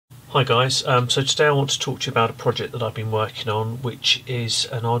Hi guys, so today I want to talk to you about a project that I've been working on, which is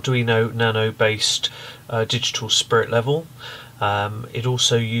an Arduino Nano based digital spirit level. It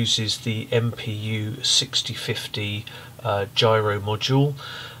also uses the MPU6050 gyro module.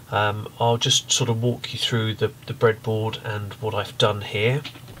 I'll just sort of walk you through the breadboard and what I've done here.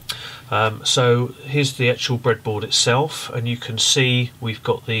 So here's the actual breadboard itself, and you can see we've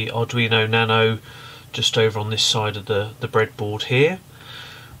got the Arduino Nano just over on this side of the breadboard here.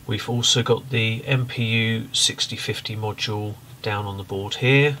 We've also got the MPU6050 module down on the board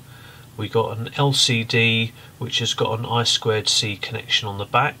here. We've got an LCD which has got an I2C connection on the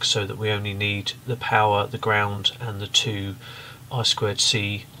back, so that we only need the power, the ground and the two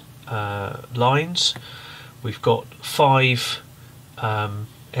I2C lines. We've got 5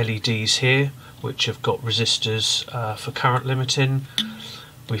 LEDs here which have got resistors for current limiting.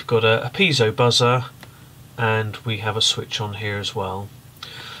 We've got a piezo buzzer, and we have a switch on here as well.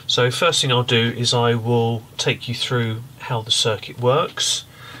 So first thing I'll do is I will take you through how the circuit works.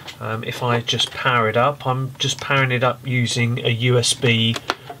 If I just power it up, I'm just powering it up using a USB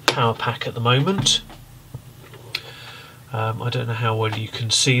power pack at the moment. I don't know how well you can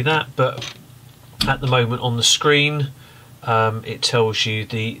see that, but at the moment on the screen it tells you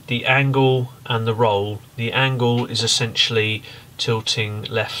the angle and the roll. The angle is essentially tilting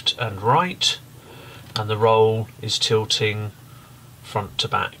left and right, and the roll is tilting front to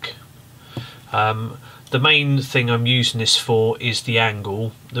back. The main thing I'm using this for is the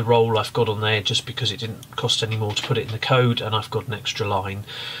angle. The roll I've got on there just because it didn't cost any more to put it in the code, and I've got an extra line,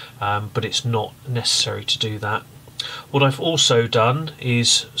 but it's not necessary to do that. What I've also done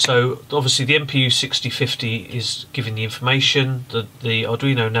is, so obviously the MPU6050 is giving the information, the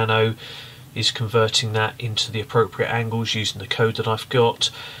Arduino Nano is converting that into the appropriate angles using the code that I've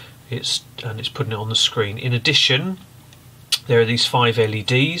got. It's putting it on the screen. In addition, there are these 5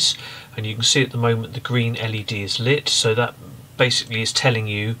 LEDs, and you can see at the moment the green LED is lit, so that basically is telling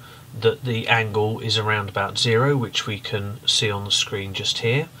you that the angle is around about 0, which we can see on the screen just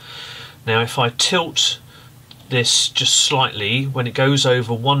here. Now if I tilt this just slightly, when it goes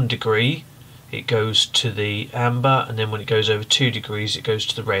over 1 degree it goes to the amber, and then when it goes over 2 degrees it goes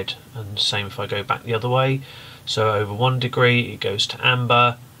to the red, and the same if I go back the other way. So over 1 degree it goes to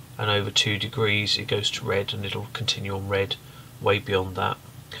amber, and over 2 degrees it goes to red, and it'll continue on red way beyond that.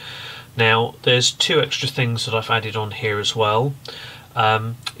 Now there's 2 extra things that I've added on here as well.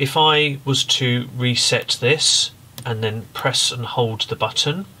 If I was to reset this and then press and hold the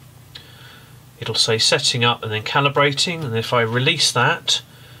button, it'll say setting up and then calibrating, and if I release that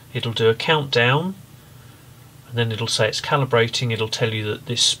it'll do a countdown, and then it'll say it's calibrating. It'll tell you that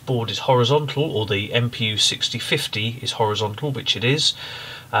this board is horizontal, or the MPU6050 is horizontal, which it is,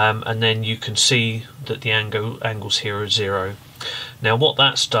 and then you can see that the angles here are 0. Now what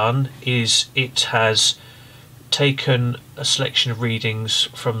that's done is it has taken a selection of readings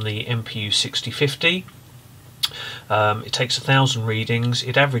from the MPU6050. It takes 1,000 readings,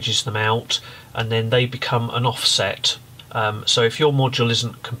 it averages them out, and then they become an offset. So if your module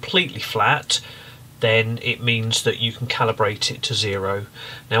isn't completely flat, then it means that you can calibrate it to 0.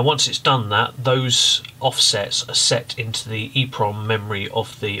 Now once it's done that, those offsets are set into the EEPROM memory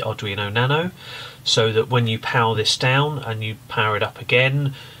of the Arduino Nano, so that when you power this down and you power it up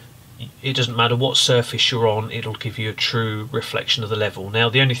again, it doesn't matter what surface you're on, it'll give you a true reflection of the level. Now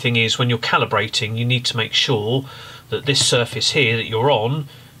the only thing is, when you're calibrating, you need to make sure that this surface here that you're on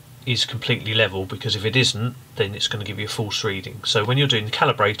is completely level, because if it isn't, then it's going to give you a false reading. So when you're doing the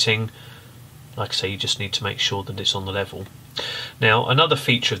calibrating, like I say, you just need to make sure that it's on the level. Now another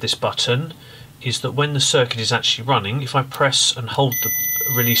feature of this button is that when the circuit is actually running, if I press and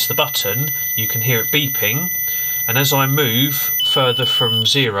release the button, you can hear it beeping, and as I move further from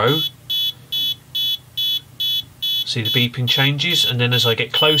 0, see the beeping changes, and then as I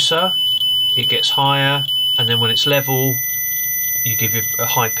get closer it gets higher, and then when it's level you give it a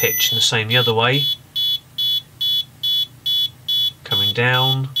high pitch, and the same the other way. Coming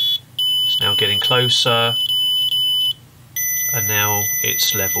down, it's now getting closer, and now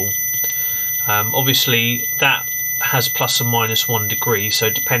it's level. Obviously that has plus and minus 1 degree, so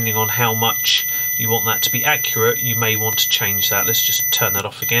depending on how much you want that to be accurate, you may want to change that. Let's just turn that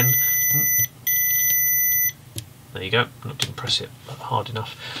off again. There you go, I didn't press it hard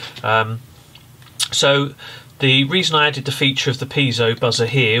enough. So the reason I added the feature of the piezo buzzer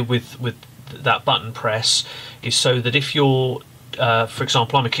here with that button press is so that if you're, for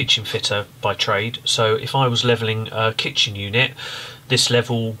example, I'm a kitchen fitter by trade, so if I was levelling a kitchen unit, this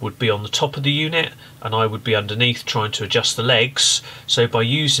level would be on the top of the unit and I would be underneath trying to adjust the legs. So by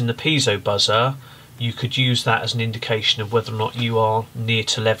using the piezo buzzer, you could use that as an indication of whether or not you are near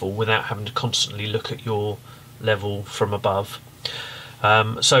to level without having to constantly look at your level from above.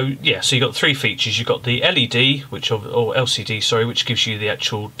 So you've got three features. You've got the LED, or LCD, sorry, which gives you the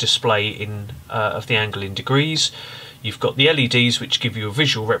actual display of the angle in degrees. You've got the LEDs, which give you a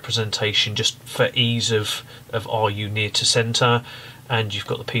visual representation just for ease of are you near to centre, and you've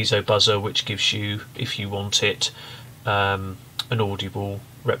got the piezo buzzer, which gives you, if you want it, an audible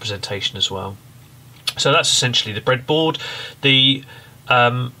representation as well. So that's essentially the breadboard. The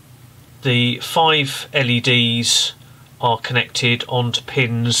 5 LEDs are connected onto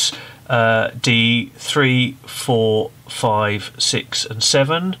pins D3, 4, 5, 6 and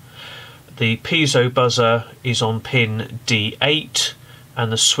 7. The piezo buzzer is on pin D8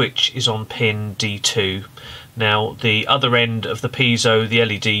 and the switch is on pin D2. Now the other end of the piezo, the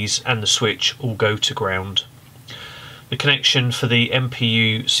LEDs and the switch all go to ground. The connection for the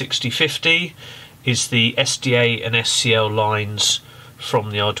MPU6050 is the SDA and SCL lines from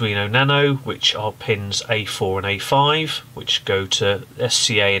the Arduino Nano, which are pins A4 and A5, which go to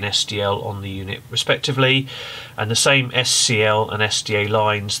SCA and SDL on the unit respectively, and the same SCL and SDA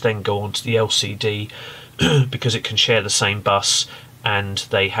lines then go onto the LCD because it can share the same bus and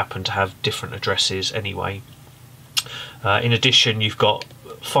they happen to have different addresses anyway. In addition, you've got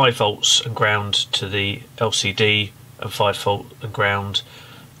 5 volts and ground to the LCD and 5 volt and ground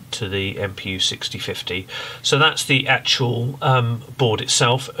to the MPU6050. So that's the actual board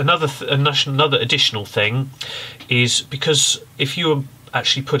itself. Another additional thing is, because if you were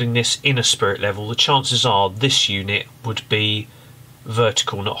actually putting this in a spirit level, the chances are this unit would be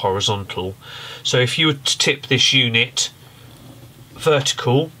vertical, not horizontal. So if you were to tip this unit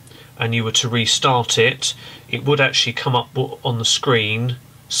vertical and you were to restart it, it would actually come up on the screen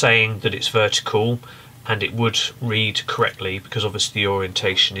saying that it's vertical, and it would read correctly because obviously the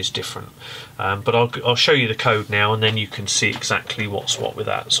orientation is different. But I'll show you the code now and then you can see exactly what's what with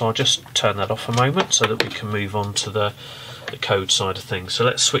that. So I'll just turn that off a moment so that we can move on to the code side of things. So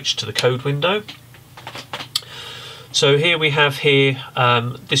let's switch to the code window. So here we have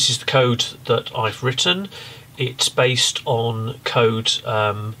this is the code that I've written. It's based on code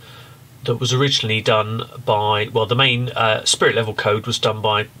that was originally done by, well, the main spirit level code was done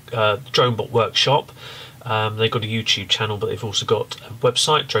by Dronebot Workshop. They've got a YouTube channel, but they've also got a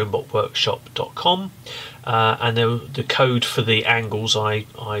website, dronebotworkshop.com. And the code for the angles I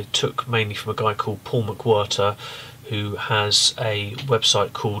took mainly from a guy called Paul McWhirter, who has a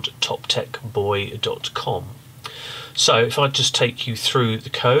website called toptechboy.com. So if I just take you through the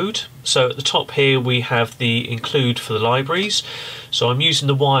code. So at the top here we have the include for the libraries. So I'm using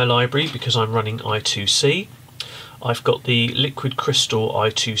the wire library because I'm running I2C. I've got the liquid crystal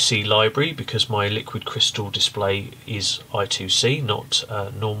I2C library because my liquid crystal display is I2C, not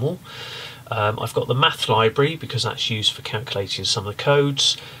normal. I've got the math library because that's used for calculating some of the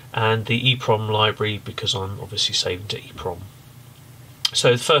codes, and the EEPROM library because I'm obviously saving to EEPROM.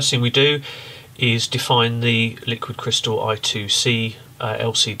 So the first thing we do is define the liquid crystal I2C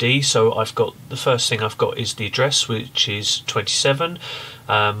LCD. So I've got, the first thing I've got is the address, which is 27,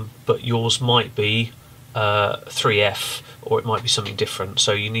 but yours might be 3F, or it might be something different,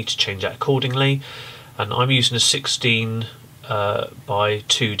 so you need to change that accordingly. And I'm using a 16 by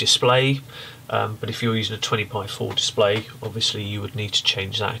 2 display, but if you're using a 20 by 4 display, obviously you would need to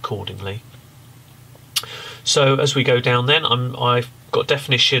change that accordingly. So as we go down then, I've got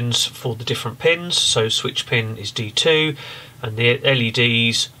definitions for the different pins. So switch pin is D2 and the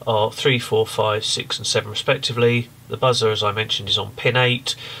LEDs are 3, 4, 5, 6 and 7 respectively. The buzzer, as I mentioned, is on pin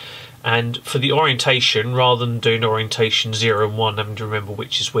 8. And for the orientation, rather than doing orientation 0 and 1, having to remember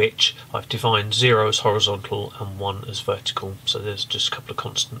which is which, I've defined 0 as horizontal and 1 as vertical. So there's just a couple of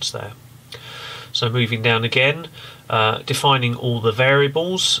constants there. So moving down again, defining all the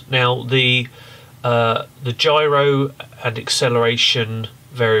variables. Now the gyro and acceleration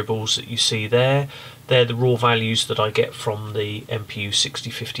variables that you see there, they're the raw values that I get from the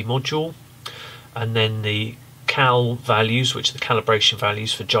MPU6050 module, and then the cal values, which are the calibration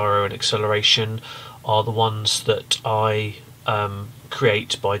values for gyro and acceleration, are the ones that I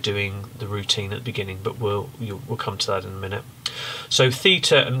create by doing the routine at the beginning, but we'll come to that in a minute. So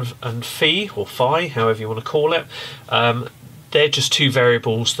theta and phi, or phi, however you want to call it, they're just two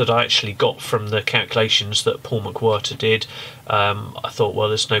variables that I actually got from the calculations that Paul McWhirter did. I thought, well,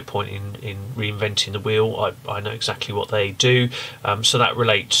 there's no point in reinventing the wheel. I know exactly what they do. So that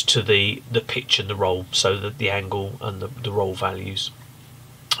relates to the pitch and the roll, so the angle and the roll values.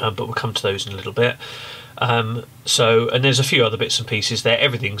 But we'll come to those in a little bit. And there's a few other bits and pieces there.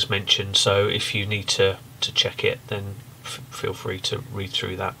 Everything's mentioned, so if you need to check it, then feel free to read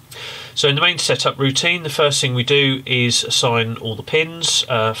through that. So in the main setup routine, the first thing we do is assign all the pins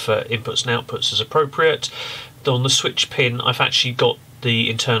for inputs and outputs as appropriate. On the switch pin, I've actually got the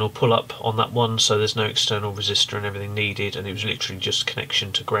internal pull-up on that one, so there's no external resistor and everything needed, and it was literally just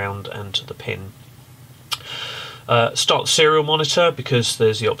connection to ground and to the pin. Start the serial monitor, because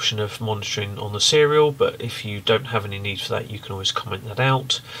there's the option of monitoring on the serial, but if you don't have any need for that, you can always comment that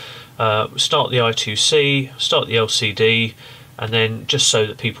out. Start the I2C, start the LCD, and then just so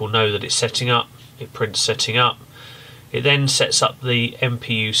that people know that it's setting up, it prints setting up. It then sets up the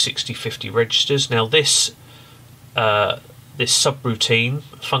MPU6050 registers. Now this subroutine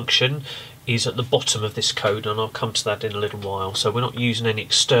function is at the bottom of this code, and I'll come to that in a little while. So we're not using any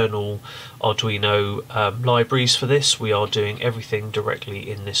external Arduino libraries for this. We are doing everything directly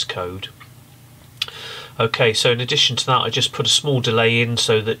in this code. Okay, so in addition to that, I just put a small delay in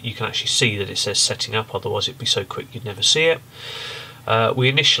so that you can actually see that it says setting up, otherwise it'd be so quick you'd never see it.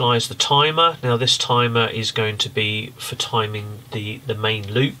 We initialize the timer. Now this timer is going to be for timing the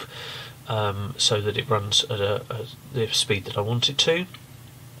main loop, so that it runs at the speed that I want it to.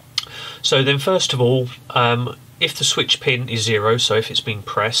 So then first of all, if the switch pin is 0, so if it's been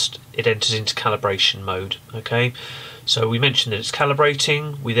pressed, it enters into calibration mode. Okay, so we mentioned that it's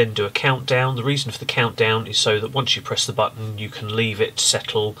calibrating. We then do a countdown. The reason for the countdown is so that once you press the button, you can leave it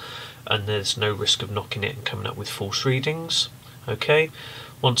settle and there's no risk of knocking it and coming up with false readings. Okay,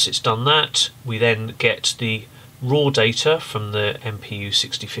 once it's done that, we then get the raw data from the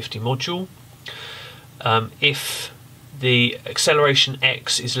MPU6050 module. If the acceleration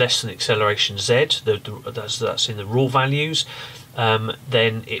X is less than acceleration Z, that's in the raw values,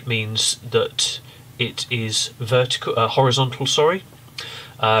 then it means that it is horizontal,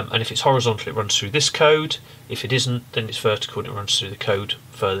 and if it's horizontal it runs through this code. If it isn't, then it's vertical and it runs through the code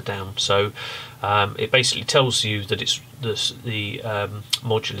further down. So it basically tells you that the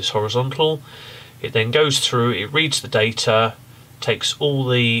module is horizontal. It then goes through, it reads the data, takes all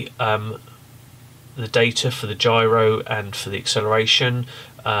the data for the gyro and for the acceleration,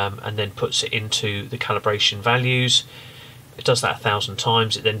 and then puts it into the calibration values. It does that 1,000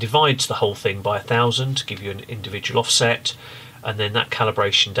 times. It then divides the whole thing by 1,000 to give you an individual offset, and then that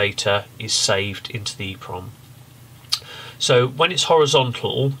calibration data is saved into the EEPROM. So when it's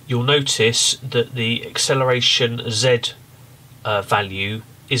horizontal, you'll notice that the acceleration Z value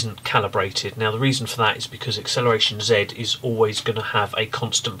isn't calibrated. Now the reason for that is because acceleration Z is always going to have a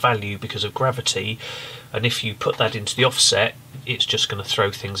constant value because of gravity, and if you put that into the offset, it's just going to throw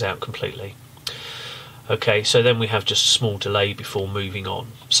things out completely. Okay, so then we have just a small delay before moving on.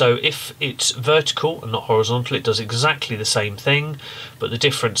 So if it's vertical and not horizontal, it does exactly the same thing, but the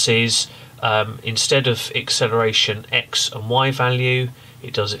difference is instead of acceleration X and Y value,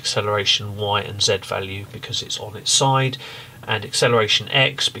 it does acceleration Y and Z value because it's on its side, and acceleration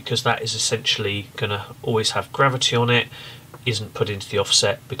X, because that is essentially going to always have gravity on it, isn't put into the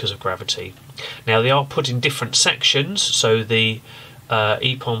offset because of gravity. Now they are put in different sections, so the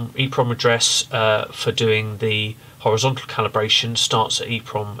EEPROM address for doing the horizontal calibration starts at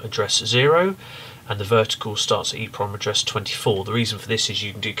EEPROM address 0, and the vertical starts at EEPROM address 24. The reason for this is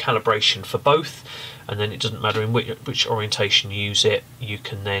you can do calibration for both, and then it doesn't matter in which orientation you use it, you've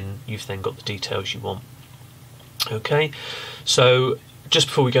then got the details you want. Okay, so just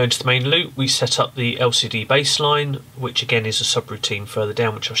before we go into the main loop, we set up the LCD baseline, which again is a subroutine further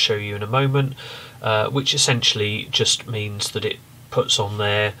down, which I'll show you in a moment, which essentially just means that it puts on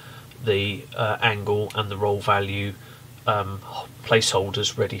there the angle and the roll value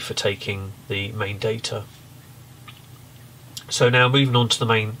placeholders ready for taking the main data. So now moving on to the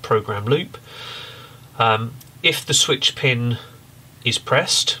main program loop. If the switch pin is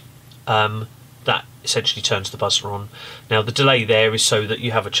pressed, that essentially turns the buzzer on. Now the delay there is so that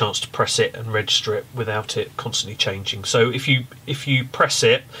you have a chance to press it and register it without it constantly changing. So if you press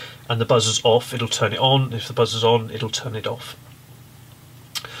it and the buzzer's off, it'll turn it on. If the buzzer's on, it'll turn it off.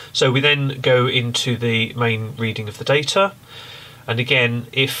 So we then go into the main reading of the data, and again,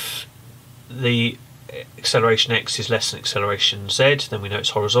 if the acceleration X is less than acceleration Z, then we know it's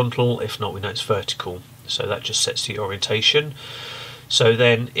horizontal. If not, we know it's vertical. So that just sets the orientation. So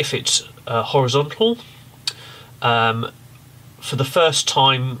then if it's horizontal, for the first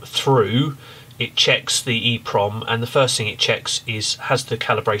time through, it checks the EEPROM, and the first thing it checks is, has the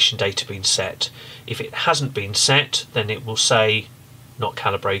calibration data been set? If it hasn't been set, then it will say not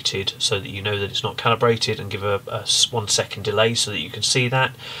calibrated, so that you know that it's not calibrated, and give a 1 second delay so that you can see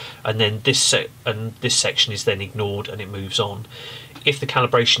that, and then this section is then ignored and it moves on. If the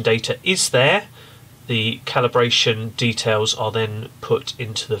calibration data is there, the calibration details are then put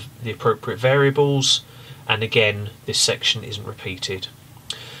into the appropriate variables, and again this section isn't repeated.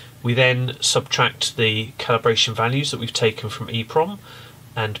 We then subtract the calibration values that we've taken from EEPROM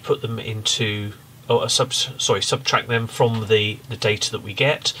and put them into, subtract them from the data that we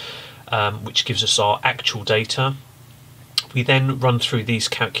get, which gives us our actual data. We then run through these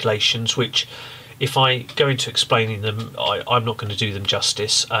calculations, which if I go into explaining them, I'm not going to do them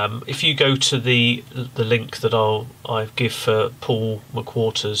justice. If you go to the link that I give for Paul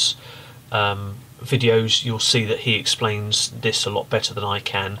McWhorter's videos, you'll see that he explains this a lot better than I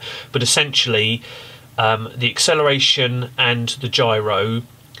can. But essentially, the acceleration and the gyro,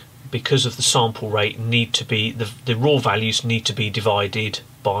 because of the sample rate, need to be the raw values need to be divided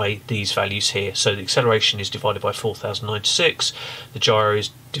by these values here. So the acceleration is divided by 4096, the gyro is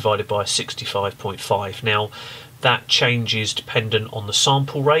divided by 65.5. Now that changes dependent on the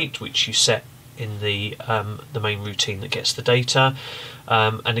sample rate, which you set in the main routine that gets the data.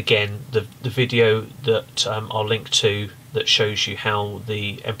 And again, the video that I'll link to that shows you how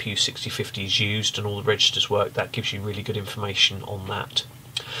the MPU6050 is used and all the registers work, that gives you really good information on that.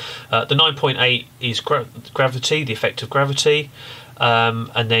 The 9.8 is gravity, the effect of gravity,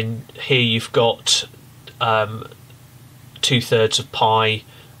 and then here you've got 2/3 of pi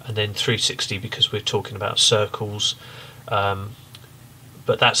and then 360 because we're talking about circles.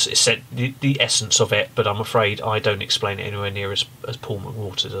 But that's the essence of it, but I'm afraid I don't explain it anywhere near as Paul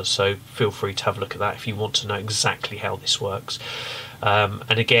McWhorter does, so feel free to have a look at that if you want to know exactly how this works.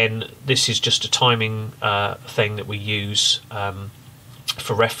 And again, this is just a timing thing that we use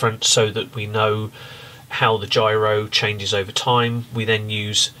for reference so that we know how the gyro changes over time. We then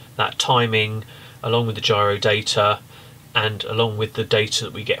use that timing along with the gyro data and along with the data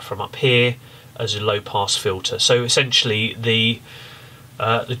that we get from up here as a low pass filter. So essentially the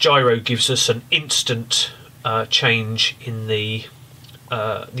gyro gives us an instant change in the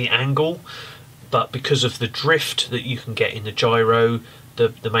angle, but because of the drift that you can get in the gyro,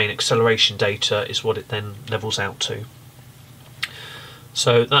 the main acceleration data is what it then levels out to.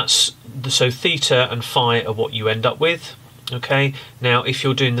 So so theta and phi are what you end up with. Okay, now if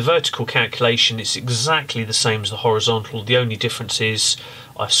you're doing the vertical calculation, it's exactly the same as the horizontal. The only difference is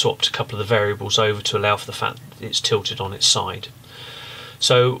I've swapped a couple of the variables over to allow for the fact that it's tilted on its side.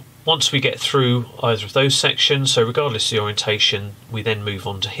 So once we get through either of those sections, so regardless of the orientation, we then move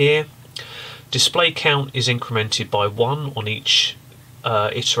on to here. Display count is incremented by 1 on each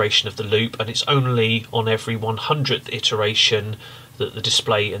iteration of the loop, and it's only on every 100th iteration that the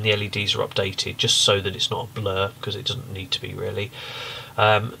display and the LEDs are updated, just so that it's not a blur, because it doesn't need to be really.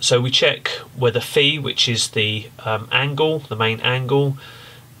 So we check whether phi, which is the angle, the main angle,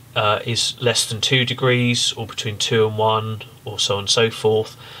 is less than 2 degrees or between 2 and 1, or so on and so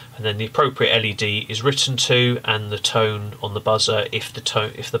forth, and then the appropriate LED is written to, and the tone on the buzzer if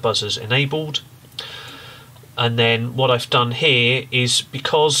the buzzer's enabled. And then what I've done here is,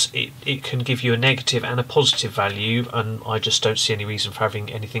 because it can give you a negative and a positive value, and I just don't see any reason for having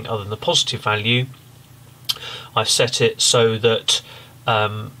anything other than the positive value, I've set it so that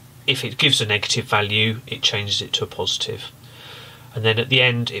if it gives a negative value, it changes it to a positive. And then at the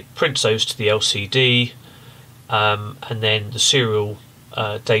end it prints those to the LCD, and then the serial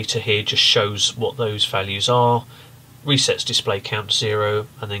data here just shows what those values are, resets display count to 0,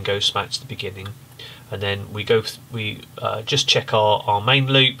 and then goes back to the beginning. And then we just check our main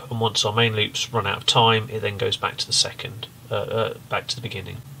loop, and once our main loops run out of time, it then goes back to the back to the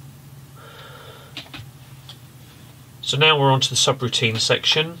beginning. So now we're on to the subroutine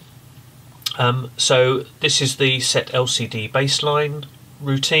section. So this is the set LCD baseline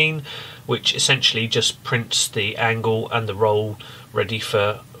routine, which essentially just prints the angle and the roll ready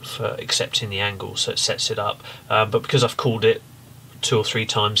for accepting the angle, so it sets it up. But because I've called it 2 or 3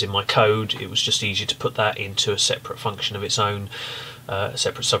 times in my code, it was just easier to put that into a separate function of its own, a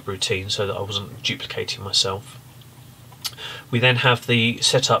separate subroutine, so that I wasn't duplicating myself. We then have the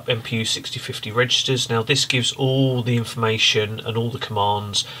setup MPU6050 registers. Now this gives all the information and all the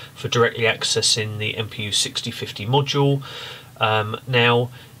commands for directly accessing the MPU6050 module. Now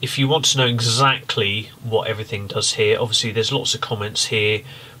if you want to know exactly what everything does here, obviously there's lots of comments here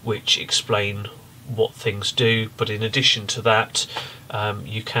which explain what things do, but in addition to that,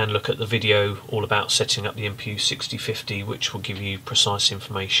 you can look at the video all about setting up the MPU6050, which will give you precise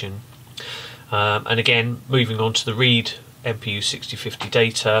information. And again, moving on to the read MPU6050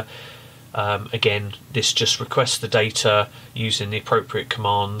 data, again this just requests the data using the appropriate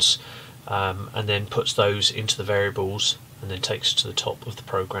commands, and then puts those into the variables and then takes it to the top of the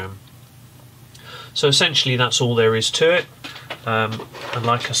program. So essentially that's all there is to it. And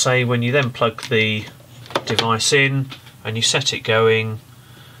like I say, when you then plug the device in and you set it going,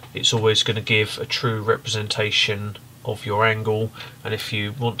 it's always going to give a true representation of your angle. And if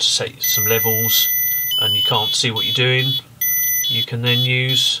you want to set some levels and you can't see what you're doing, you can then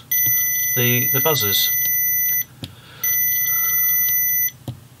use the buzzers.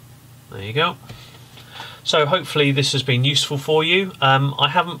 There you go. So hopefully this has been useful for you. I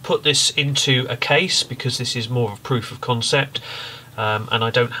haven't put this into a case because this is more of a proof of concept, and I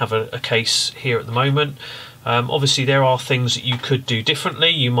don't have a case here at the moment. Obviously there are things that you could do differently.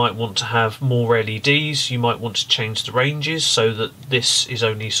 You might want to have more LEDs, you might want to change the ranges so that this is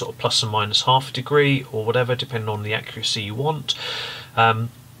only sort of plus and minus half a degree or whatever, depending on the accuracy you want.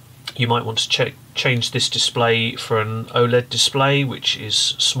 You might want to change this display for an OLED display, which is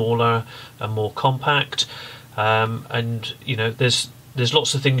smaller and more compact, and you know, there's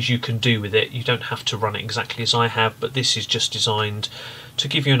lots of things you can do with it. You don't have to run it exactly as I have, but this is just designed to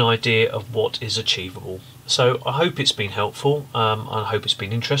give you an idea of what is achievable. So I hope it's been helpful. I hope it's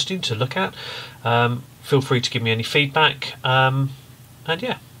been interesting to look at. Feel free to give me any feedback, and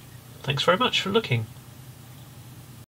yeah, thanks very much for looking.